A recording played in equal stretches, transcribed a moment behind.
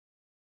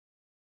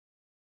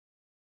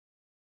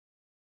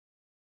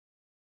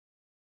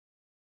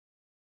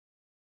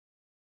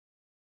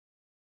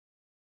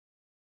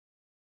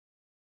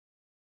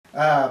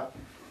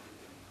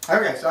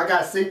Okay, so I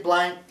got a seat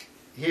blank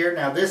here.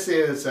 Now this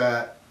is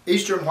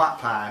Eastern White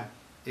Pine.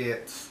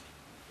 It's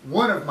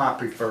one of my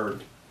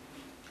preferred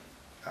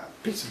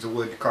pieces of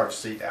wood to carve a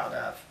seat out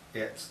of.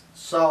 It's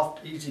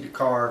soft, easy to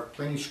carve,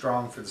 plenty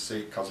strong for the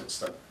seat because it's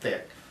so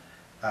thick.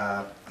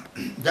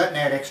 Doesn't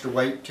add extra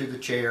weight to the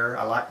chair.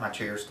 I like my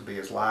chairs to be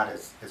as light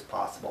as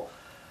possible.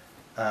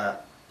 I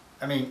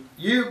mean,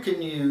 you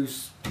can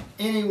use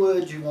any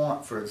wood you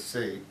want for the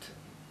seat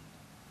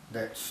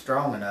that's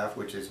strong enough,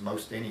 which is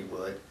most any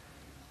wood,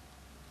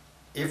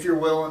 if you're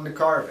willing to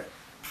carve it.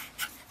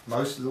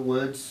 Most of the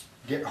woods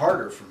get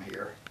harder from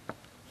here,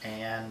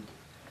 and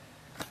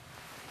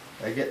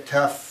they get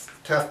tough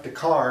to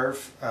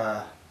carve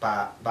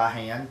by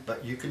hand,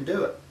 but you can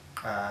do it.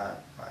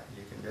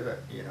 You can do it.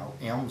 You know,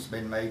 M's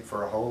been made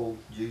for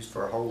used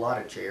for a whole lot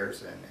of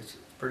chairs, and it's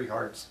pretty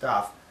hard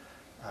stuff.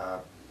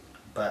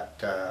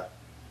 But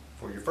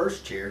for your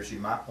first chairs, you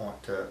might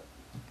want to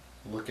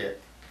look at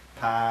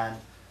pine.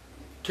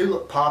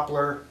 Tulip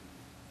poplar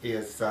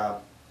is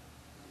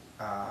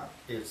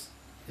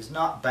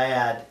not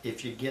bad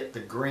if you get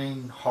the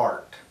green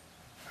heart,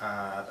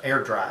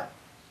 air dried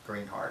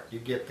green heart. You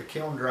get the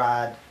kiln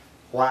dried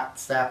white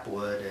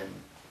sapwood, and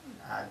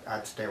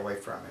I'd stay away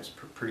from it. It's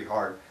pretty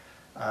hard.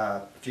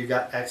 If you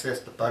got access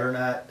to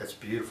butternut, that's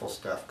beautiful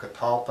stuff.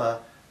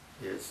 Catalpa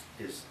is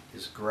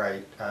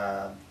great.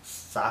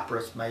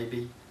 Cypress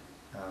maybe.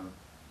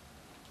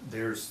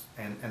 There's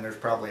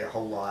probably a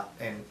whole lot.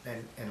 And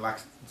like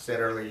I said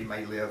earlier, you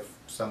may live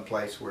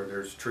someplace where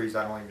there's trees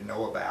I don't even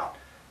know about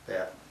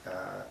that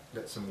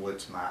some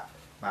woods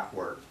might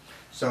work.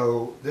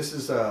 So this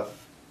is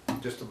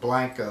just a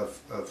blank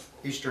of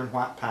Eastern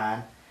White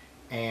Pine,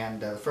 and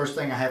the first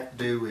thing I have to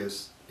do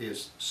is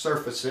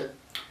surface it,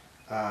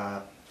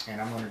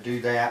 and I'm going to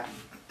do that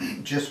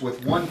just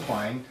with one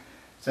plane.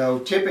 So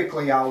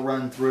typically I'll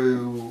run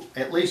through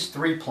at least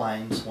 3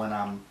 planes when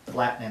I'm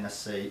flattening a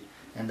seat,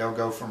 and they'll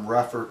go from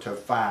rougher to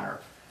finer.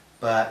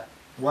 But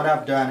what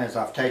I've done is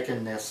I've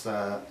taken this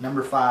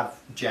number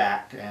 5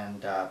 jack,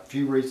 and a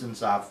few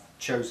reasons I've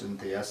chosen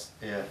this.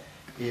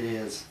 It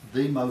is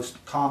the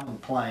most common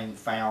plane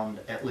found,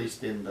 at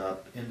least in the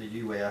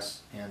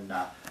U.S., in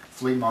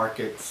flea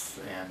markets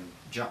and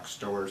junk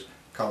stores,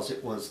 because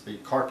it was the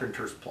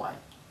carpenter's plane.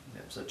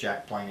 It was a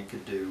jack plane. It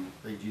could do.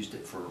 They used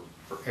it for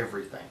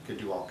everything. It could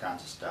do all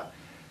kinds of stuff.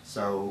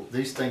 So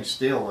these things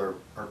still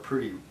are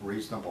pretty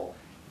reasonable.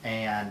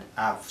 And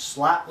I've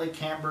slightly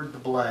cambered the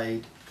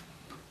blade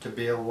to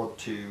be able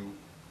to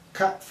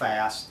cut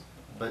fast,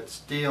 but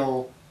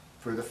still,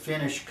 for the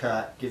finish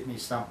cut, give me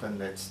something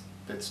that's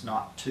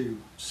not too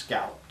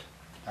scalloped.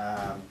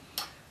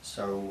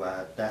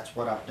 So that's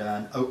what I've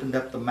done. Opened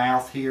up the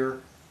mouth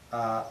here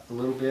a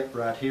little bit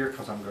right here,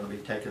 because I'm going to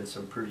be taking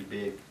some pretty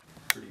big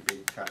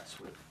cuts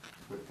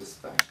with this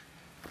thing.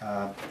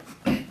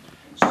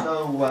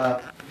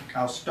 So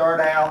I'll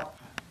start out.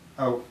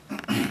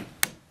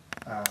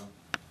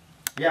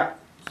 Yeah.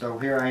 So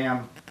here I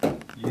am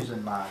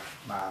using my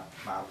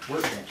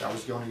workbench. I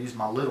was going to use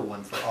my little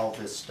one for all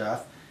this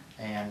stuff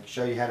and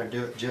show you how to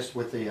do it just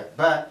with it,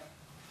 but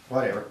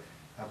whatever.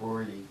 I've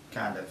already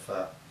kind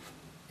of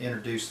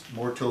introduced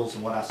more tools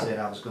than what I said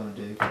I was going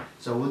to do.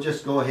 So we'll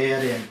just go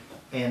ahead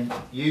and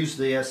use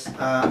this.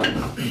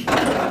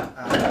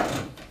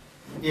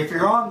 If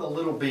you're on the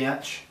little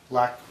bench,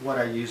 like what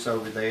I use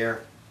over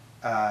there,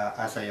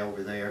 I say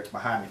over there, it's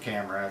behind the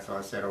camera, so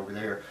I said over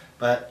there,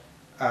 but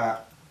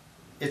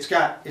it's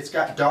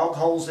got dog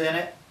holes in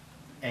it,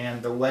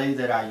 and the way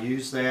that I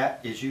use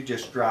that is you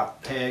just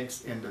drive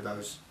pegs into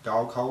those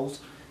dog holes,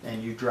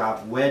 and you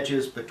drive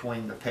wedges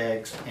between the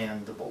pegs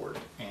and the board,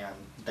 and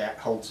that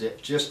holds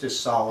it just as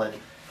solid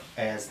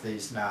as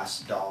these nice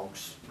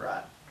dogs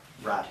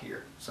right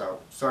here. So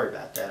sorry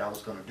about that. I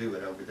was going to do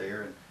it over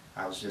there, and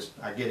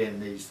I get in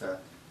these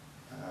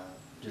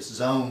just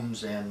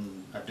zones,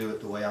 and I do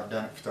it the way I've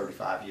done it for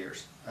 35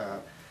 years.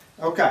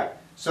 Okay,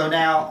 so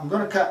now I'm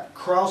going to cut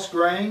cross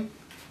grain,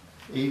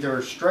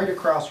 either straight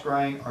across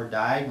grain or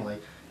diagonally,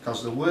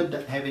 because the wood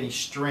doesn't have any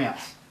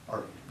strength,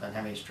 or doesn't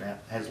have any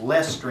strength, it has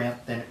less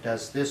strength than it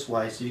does this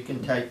way. So you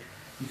can take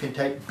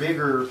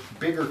bigger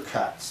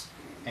cuts,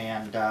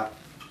 and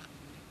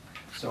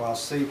so I'll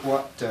see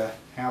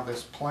how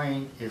this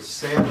plane is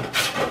set.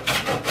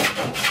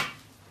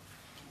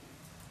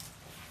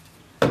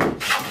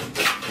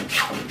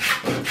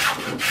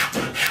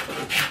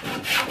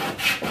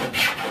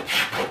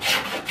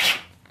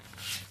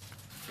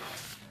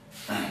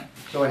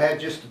 So it had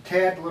just a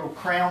tad little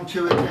crown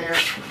to it there.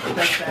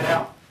 Take that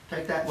out.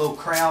 Take that little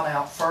crown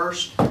out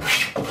first.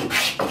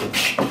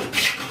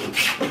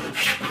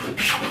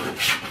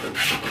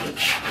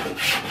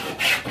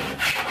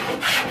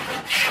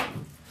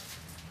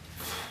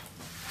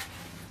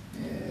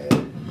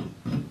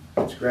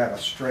 Let's grab a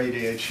straight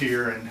edge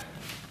here and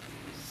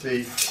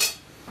see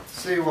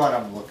what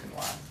I'm looking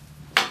like.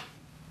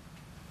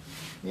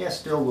 Yeah,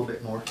 still a little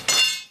bit more.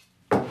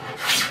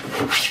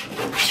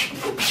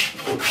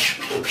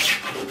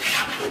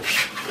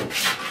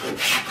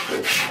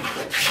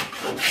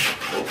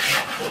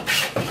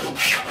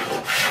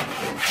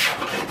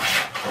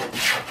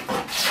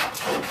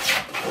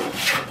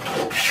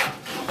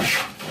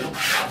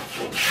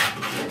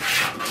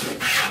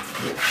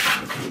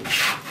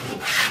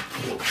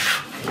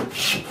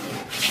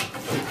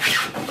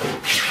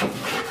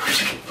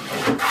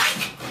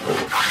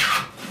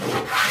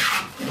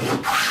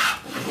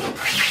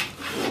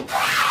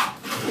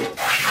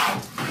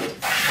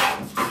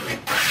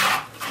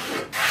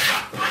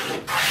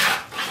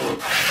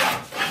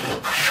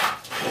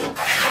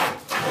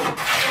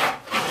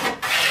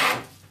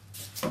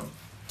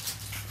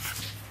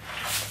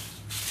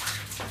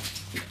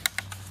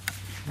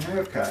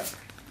 Okay.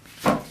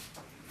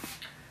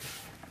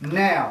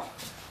 Now,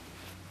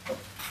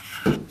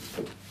 I'm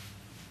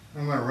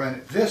going to run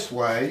it this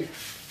way.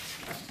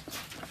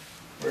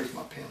 Where's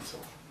my pencil?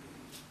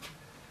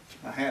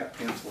 I had a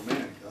pencil a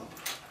minute ago.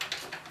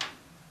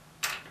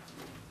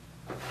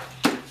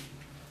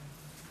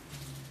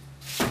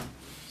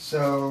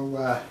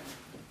 So,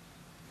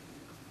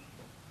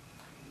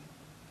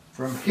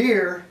 from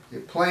here,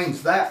 it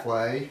planes that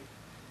way,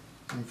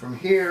 and from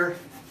here,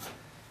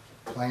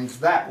 it planes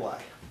that way.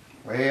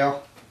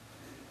 Well,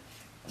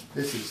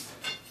 this is,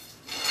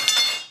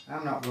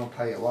 I'm not going to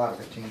pay a lot of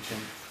attention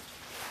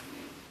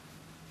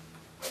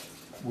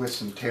with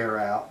some tear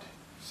out,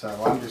 so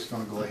I'm just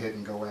going to go ahead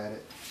and go at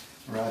it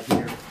right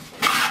here.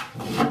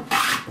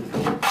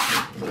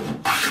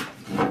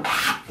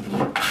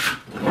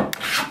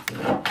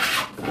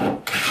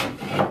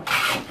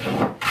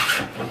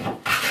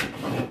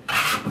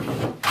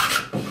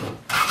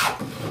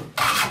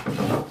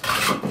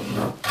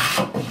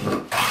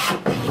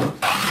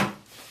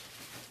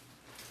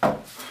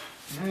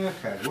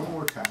 Okay, one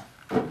more time.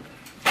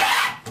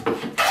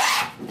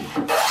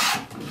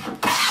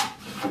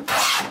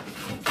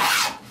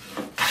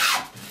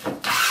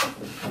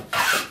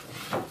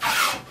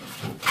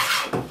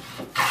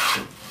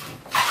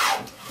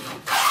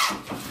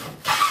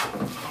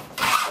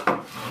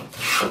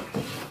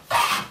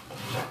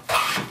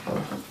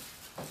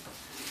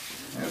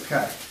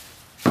 Okay,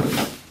 so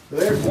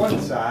there's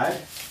one side.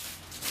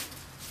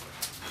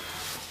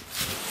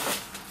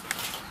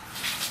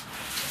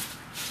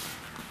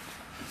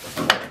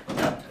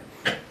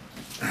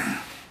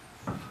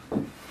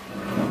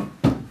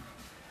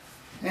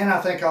 And I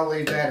think I'll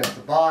leave that at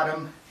the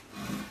bottom.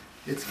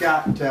 It's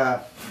got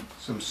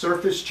some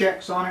surface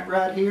checks on it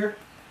right here.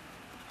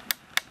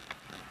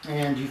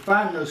 And you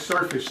find those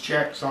surface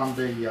checks on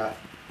the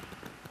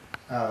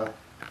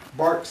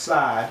bark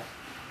side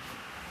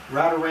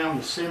right around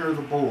the center of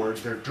the board.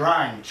 They're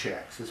drying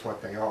checks is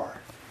what they are.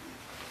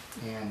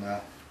 And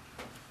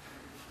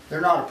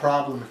they're not a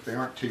problem if they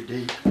aren't too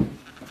deep, and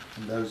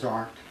those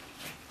aren't.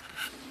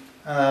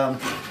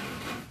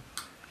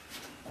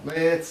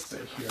 Let's see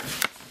here.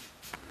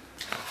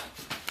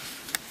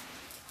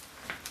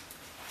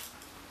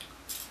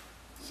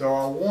 So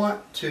I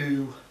want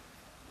to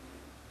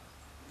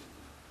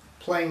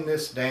plane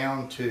this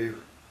down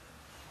to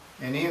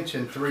 1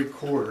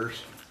 3/4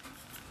 inches.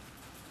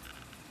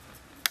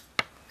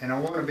 And I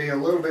want to be a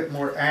little bit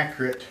more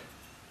accurate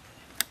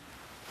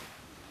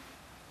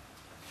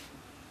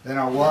than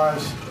I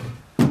was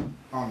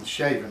on the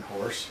shaving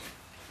horse.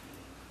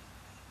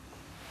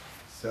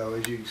 So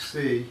as you can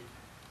see,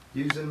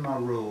 using my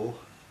rule,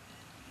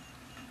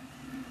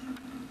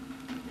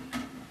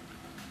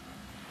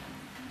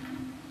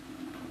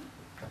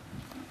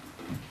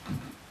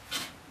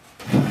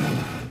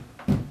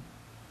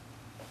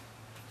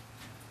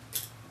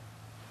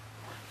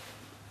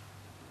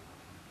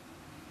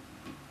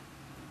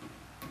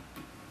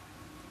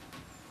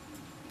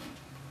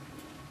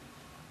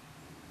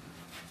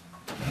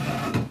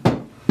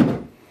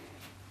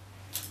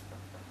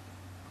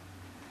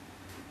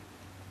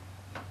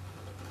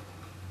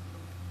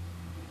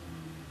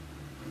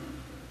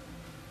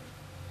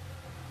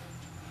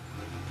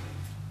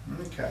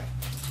 okay,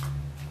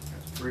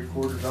 that's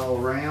 3/4 all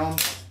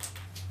around.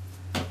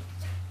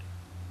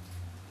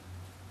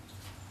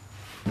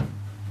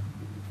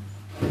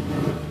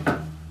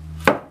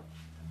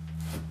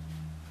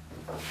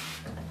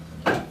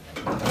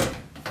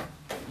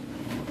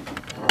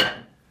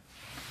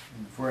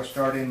 And before I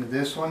start into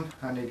this one,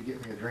 I need to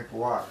get me a drink of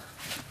water.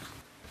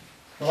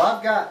 Well,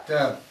 I've got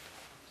a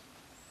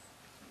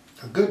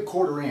good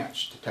 1/4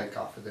 inch to take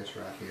off of this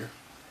right here.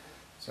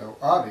 So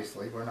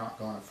obviously we're not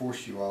going to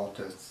force you all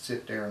to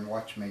sit there and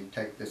watch me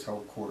take this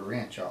whole 1/4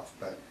 inch off,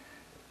 but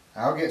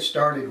I'll get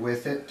started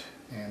with it,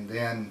 and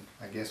then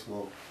I guess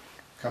we'll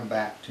come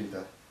back to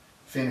the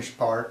finished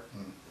part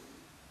and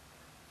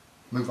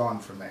move on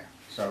from there.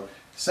 So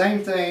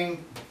same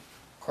thing,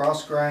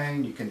 cross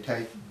grain, you can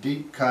take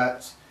deep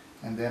cuts,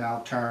 and then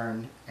I'll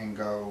turn and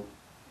go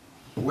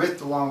with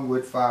the long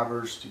wood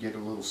fibers to get a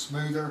little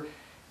smoother,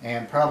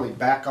 and probably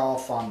back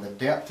off on the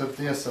depth of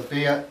this a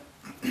bit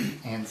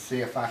and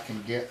see if I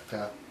can get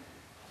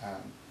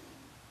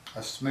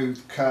a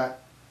smooth cut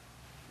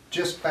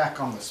just back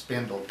on the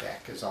spindle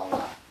deck is all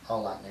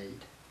I need,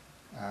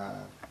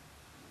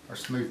 or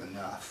smooth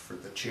enough for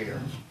the chair.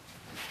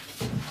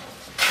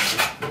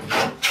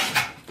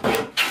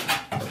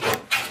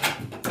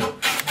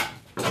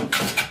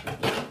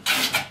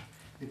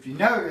 If you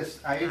notice,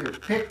 I either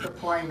pick the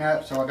plane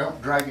up so I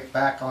don't drag it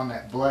back on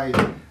that blade,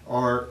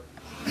 or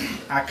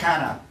I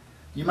kind of,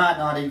 you might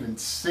not even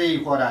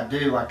see what I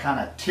do, I kind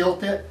of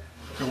tilt it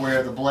to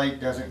where the blade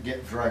doesn't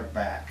get dragged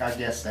back. I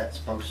guess that's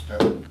supposed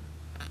to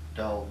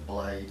dull the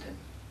blade, and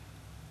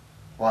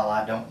while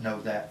I don't know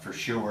that for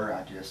sure,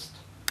 I just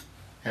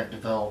have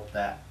developed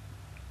that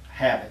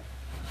habit.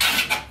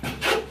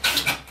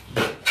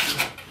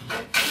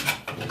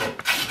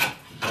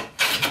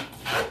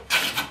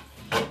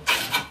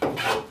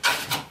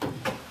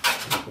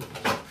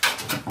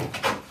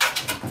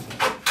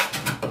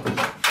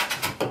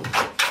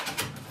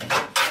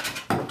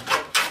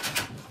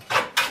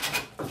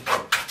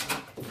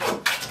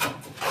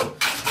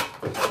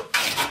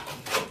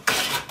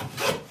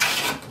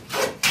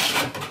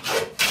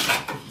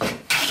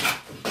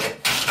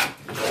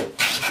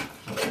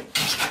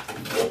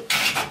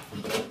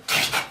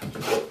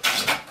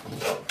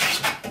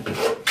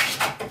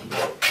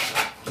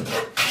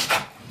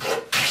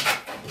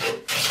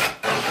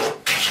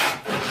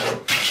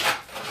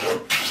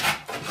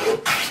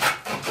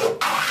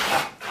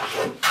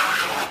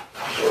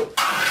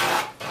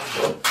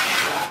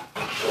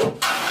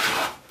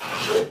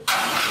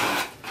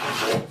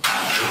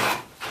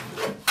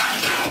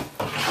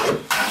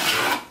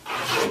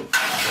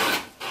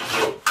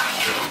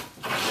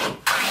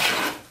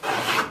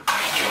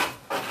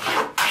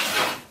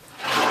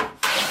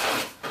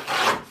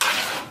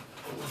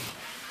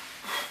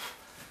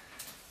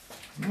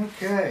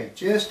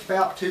 just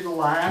about to the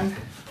line.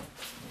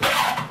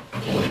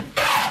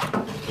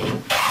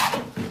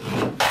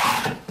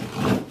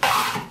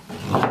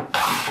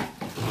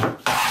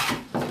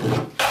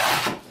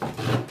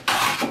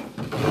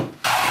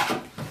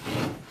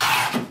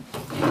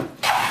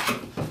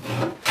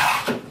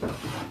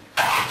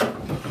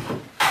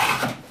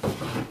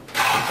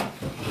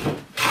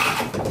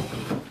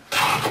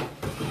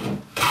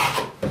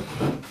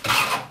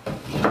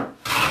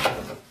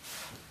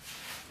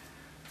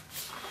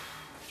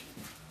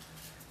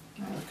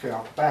 Okay,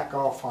 I'll back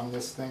off on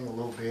this thing a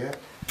little bit.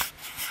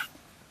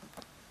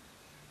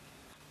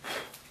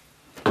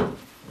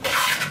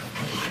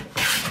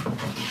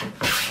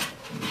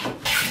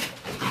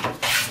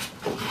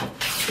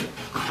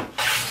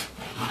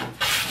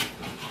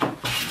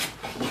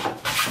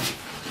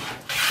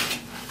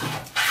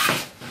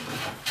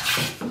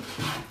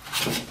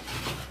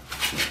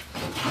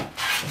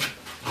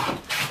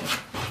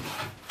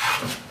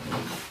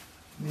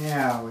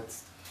 Now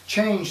it's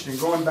changed and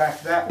going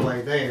back that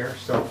way there,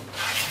 so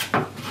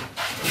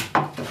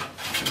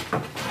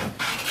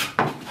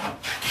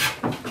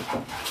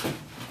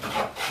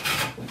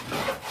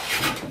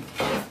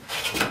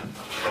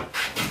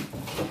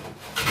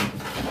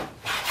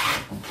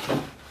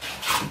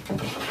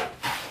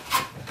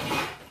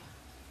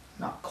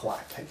not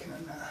quite taking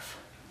enough,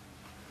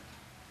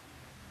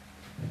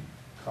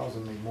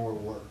 causing me more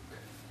work.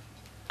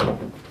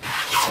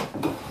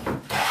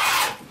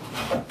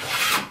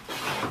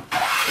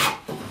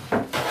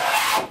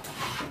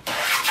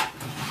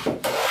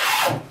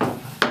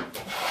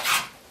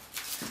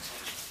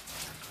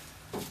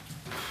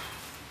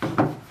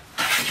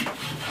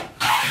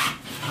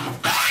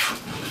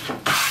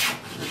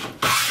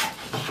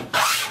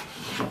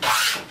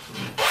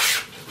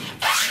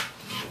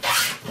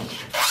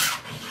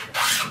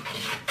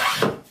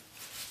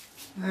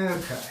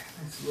 Okay,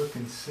 let's look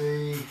and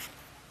see.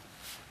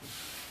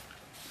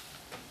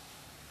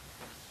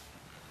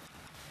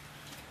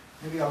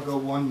 Maybe I'll go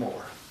one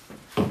more.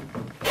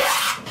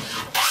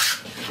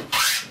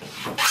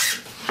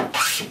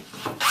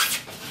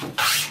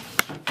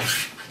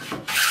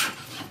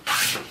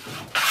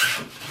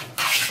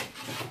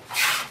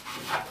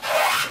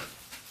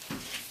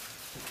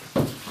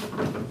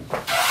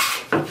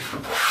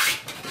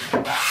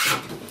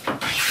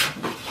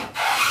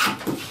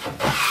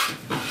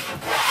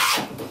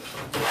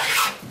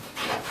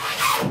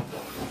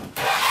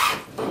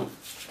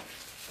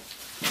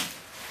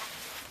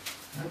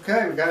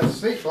 Okay, we got a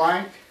seat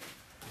blank,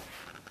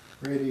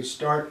 ready to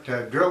start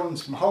drilling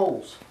some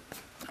holes.